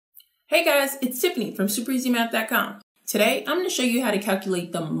Hey guys, it's Tiffany from SuperEasyMath.com. Today, I'm going to show you how to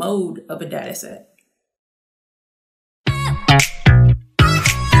calculate the mode of a data set.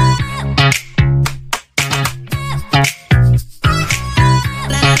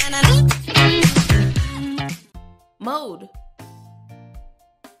 Mode.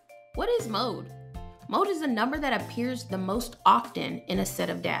 What is mode? Mode is a number that appears the most often in a set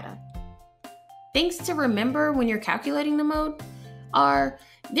of data. Things to remember when you're calculating the mode are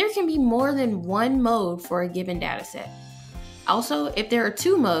there can be more than one mode for a given data set. Also, if there are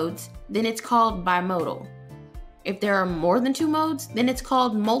two modes, then it's called bimodal. If there are more than two modes, then it's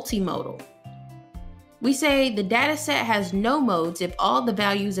called multimodal. We say the data set has no modes if all the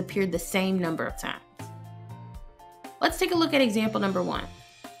values appear the same number of times. Let's take a look at example number 1.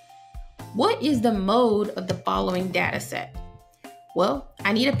 What is the mode of the following data set? Well,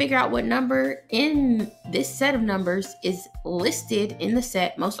 I need to figure out what number in this set of numbers is listed in the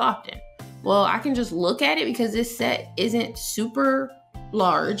set most often. Well, I can just look at it because this set isn't super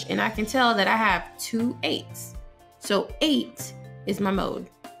large and I can tell that I have 2 8s. So 8 is my mode.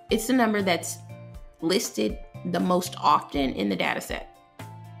 It's the number that's listed the most often in the data set.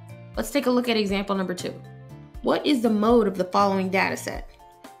 Let's take a look at example number 2. What is the mode of the following data set?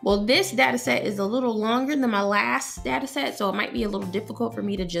 Well, this data set is a little longer than my last data set, so it might be a little difficult for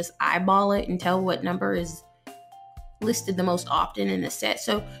me to just eyeball it and tell what number is listed the most often in the set.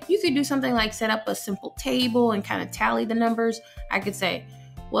 So you could do something like set up a simple table and kind of tally the numbers. I could say,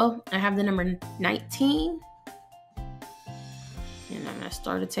 well, I have the number 19, and I'm gonna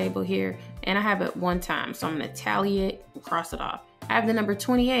start a table here, and I have it one time, so I'm gonna tally it and cross it off. I have the number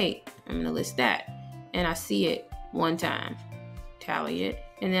 28, I'm gonna list that, and I see it one time, tally it.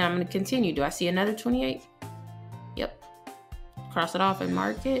 And then I'm going to continue. Do I see another 28? Yep. Cross it off and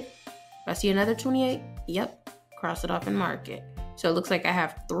mark it. Do I see another 28? Yep. Cross it off and mark it. So it looks like I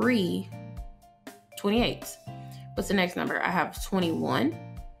have 3 28s. What's the next number? I have 21.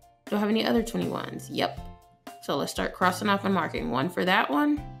 Do I have any other 21s? Yep. So let's start crossing off and marking. 1 for that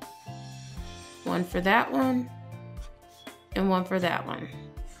one. 1 for that one. And 1 for that one.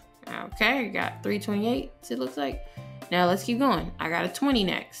 Okay, I got 3 28s, it looks like. Now let's keep going. I got a 20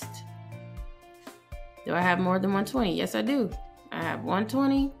 next. Do I have more than 120? Yes, I do. I have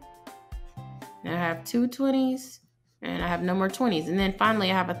 120. And I have 2 20s. And I have no more 20s. And then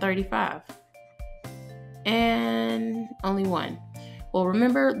finally I have a 35. And only 1. Well,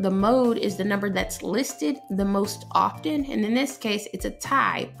 remember the mode is the number that's listed the most often. And in this case, it's a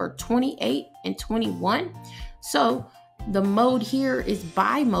tie for 28 and 21. So the mode here is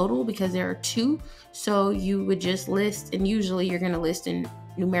bimodal because there are 2. So you would just list, and usually you're going to list in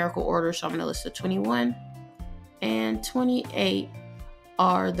numerical order. So I'm going to list the 21 and 28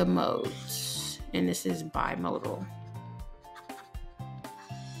 are the modes. And this is bimodal.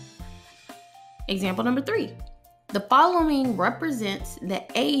 Example number 3. The following represents the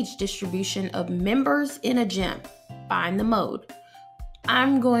age distribution of members in a gym. Find the mode.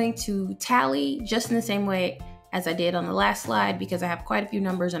 I'm going to tally just in the same way as I did on the last slide because I have quite a few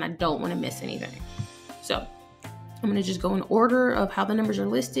numbers and I don't want to miss anything. So I'm going to just go in order of how the numbers are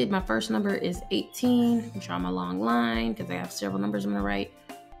listed. My first number is 18. Draw my long line because I have several numbers I'm going to write.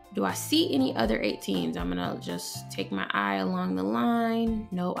 Do I see any other 18s? I'm going to just take my eye along the line.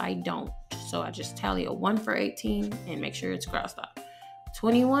 No, I don't. So I just tally a 1 for 18 and make sure it's crossed off.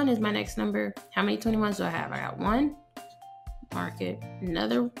 21 is my next number. How many 21s do I have? I got 1. Mark it.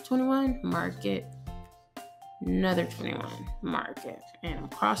 Another 21. Mark it. Another 21, mark it, and I'm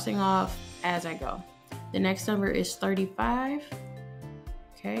crossing off as I go. The next number is 35.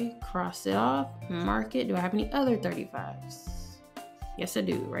 Okay, cross it off, mark it. Do I have any other 35s? Yes, I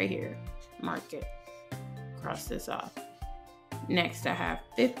do, right here. Mark it, cross this off. Next, I have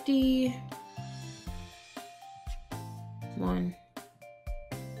 50. 1,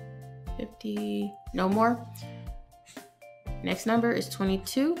 50, no more. Next number is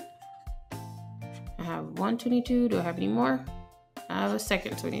 22. I have 122. Do I have any more? I have a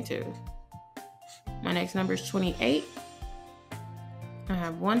second 22. My next number is 28. I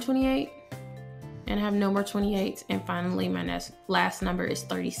have 128. And I have no more 28s. And finally, my last number is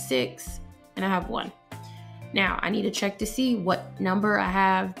 36. And I have 1. Now, I need to check to see what number I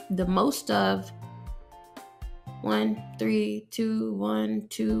have the most of. 1, 3, 2, 1,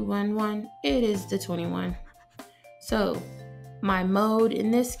 2, 1, 1. It is the 21. So, my mode in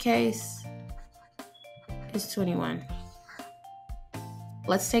this case is 21.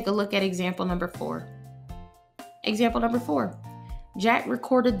 Let's take a look at example number 4. Example number 4. Jack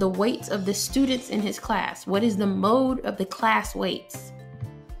recorded the weights of the students in his class. What is the mode of the class weights?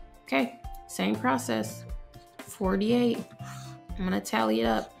 Okay, same process. 48. I'm gonna tally it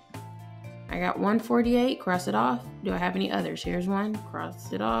up. I got 148, cross it off. Do I have any others? Here's one,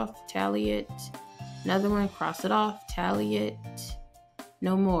 cross it off, tally it. Another one, cross it off, tally it.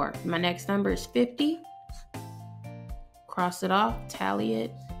 No more. My next number is 50. Cross it off, tally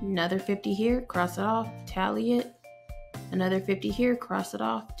it. Another 50 here, cross it off, tally it. Another 50 here, cross it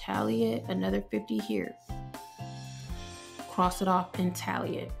off, tally it. Another 50 here. Cross it off and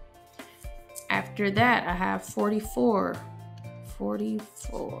tally it. After that, I have 44.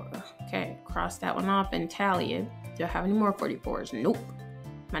 44. Okay, cross that one off and tally it. Do I have any more 44s? Nope.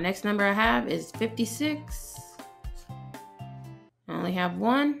 My next number I have is 56. I only have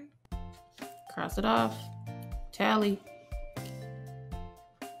one. Cross it off. Tally.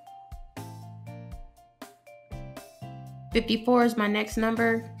 54 is my next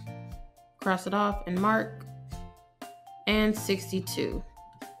number. Cross it off and mark. And 62.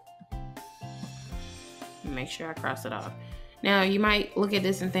 Make sure I cross it off. Now, you might look at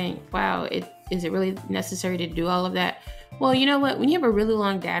this and think, wow, is it really necessary to do all of that? Well, you know what? When you have a really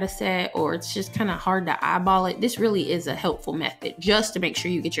long data set or it's just kind of hard to eyeball it, this really is a helpful method just to make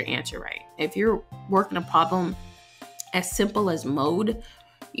sure you get your answer right. If you're working a problem as simple as mode,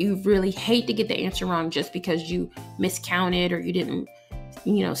 you really hate to get the answer wrong just because you miscounted or you didn't,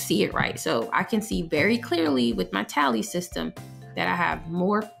 see it right. So I can see very clearly with my tally system that I have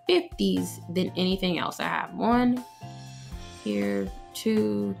more 50s than anything else. I have 1 here,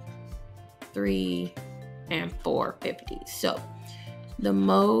 2, 3, and 4 50s. So the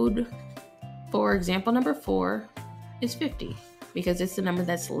mode for example number 4 is 50 because it's the number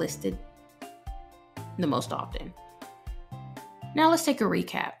that's listed the most often. Now let's take a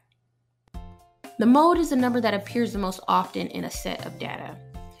recap. The mode is the number that appears the most often in a set of data.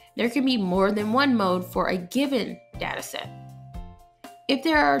 There can be more than one mode for a given data set. If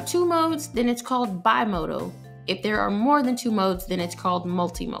there are 2 modes, then it's called bimodal. If there are more than 2 modes, then it's called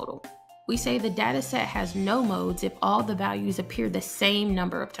multimodal. We say the data set has no modes if all the values appear the same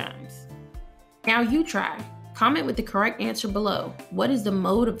number of times. Now you try. Comment with the correct answer below. What is the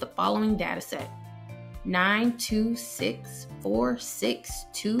mode of the following data set? 9, 2, 6, 4, 6,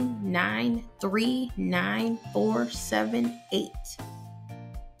 2, 9, 3, 9, 4, 7, 8.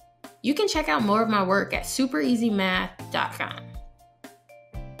 You can check out more of my work at supereasymath.com.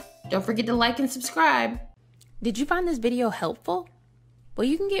 Don't forget to like and subscribe. Did you find this video helpful? Well,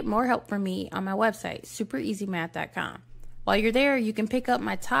 you can get more help from me on my website, supereasymath.com. While you're there, you can pick up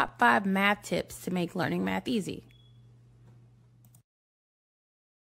my top 5 math tips to make learning math easy.